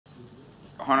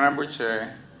Honorable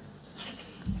Chair,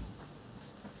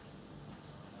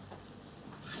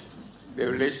 the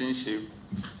relationship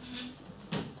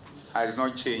has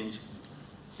not changed.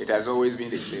 It has always been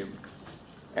the same.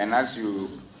 And as you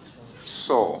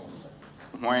saw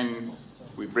when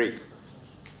we break,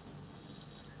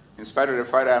 in spite of the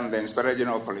fact I'm the Inspector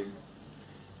General of Police,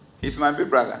 he's my big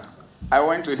brother. I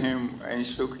went to him and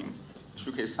shook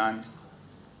his hand,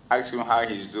 asked him how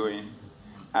he's doing,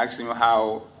 asked him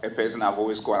how a person I've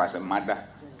always called as a mother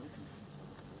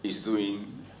is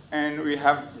doing, and we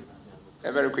have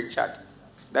a very quick chat.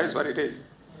 That is what it is.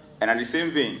 And at the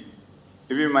same vein,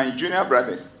 even my junior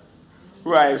brothers,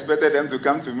 who I expected them to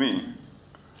come to me,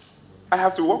 I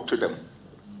have to walk to them.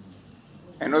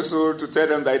 And also to tell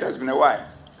them that it has been a while.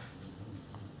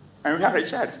 And we have a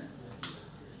chat.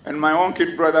 And my own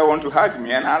kid brother wants to hug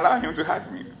me, and I allow him to hug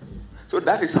me. So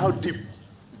that is how deep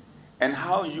and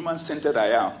how human-centered I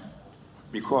am.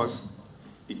 Because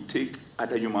it takes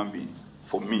other human beings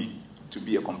for me to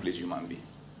be a complete human being.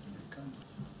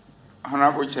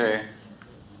 Honorable Chair,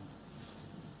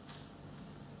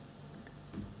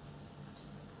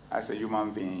 as a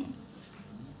human being,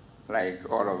 like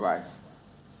all of us,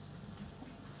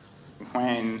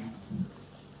 when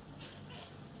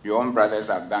your own brothers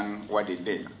have done what they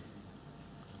did,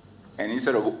 and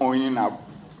instead of owning up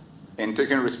and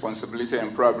taking responsibility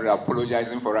and probably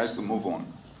apologizing for us to move on,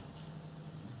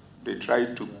 they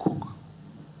tried to cook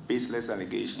baseless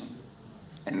allegation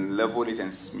and level it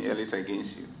and smear it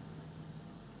against you.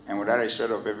 And without a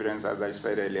shred of evidence, as I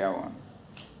said earlier on,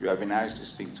 you have been asked to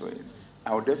speak to it.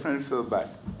 I would definitely feel bad.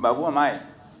 But who am I?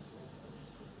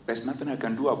 There's nothing I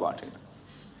can do about it.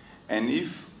 And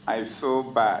if I feel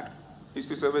bad, it's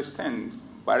to some extent,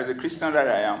 but as a Christian that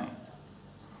I am,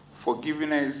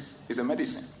 forgiveness is a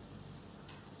medicine.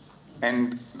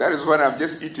 And that is what I've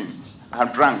just eaten.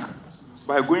 I've drunk.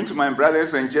 By going to my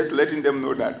brothers and just letting them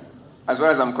know that, as far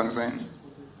as I'm concerned,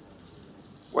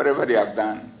 whatever they have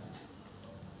done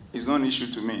is not an issue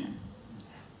to me.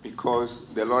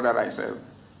 Because the Lord that I serve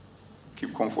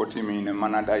keep comforting me in a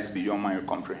manner that is beyond my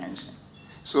comprehension.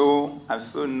 So I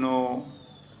feel no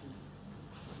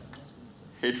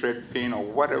hatred, pain, or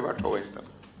whatever towards them.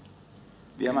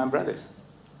 They are my brothers.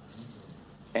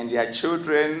 And their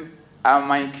children are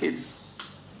my kids.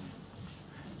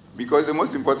 Because the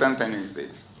most important thing is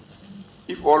this.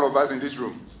 If all of us in this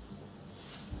room,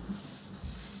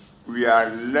 we are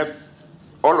left,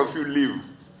 all of you leave,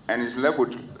 and it's left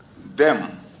with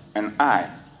them and I,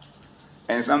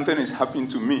 and something is happening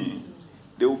to me,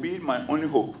 they will be my only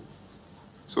hope.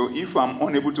 So if I'm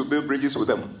unable to build bridges with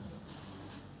them,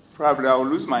 probably I will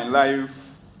lose my life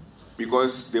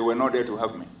because they were not there to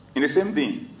help me. In the same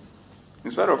thing,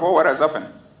 in spite of all what has happened,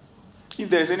 if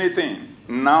there's anything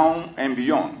now and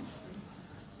beyond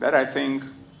that I think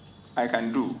I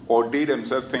can do, or they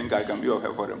themselves think I can be of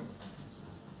help for them,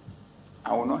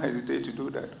 I will not hesitate to do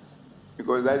that,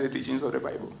 because that's the teachings of the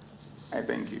Bible. I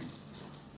thank you.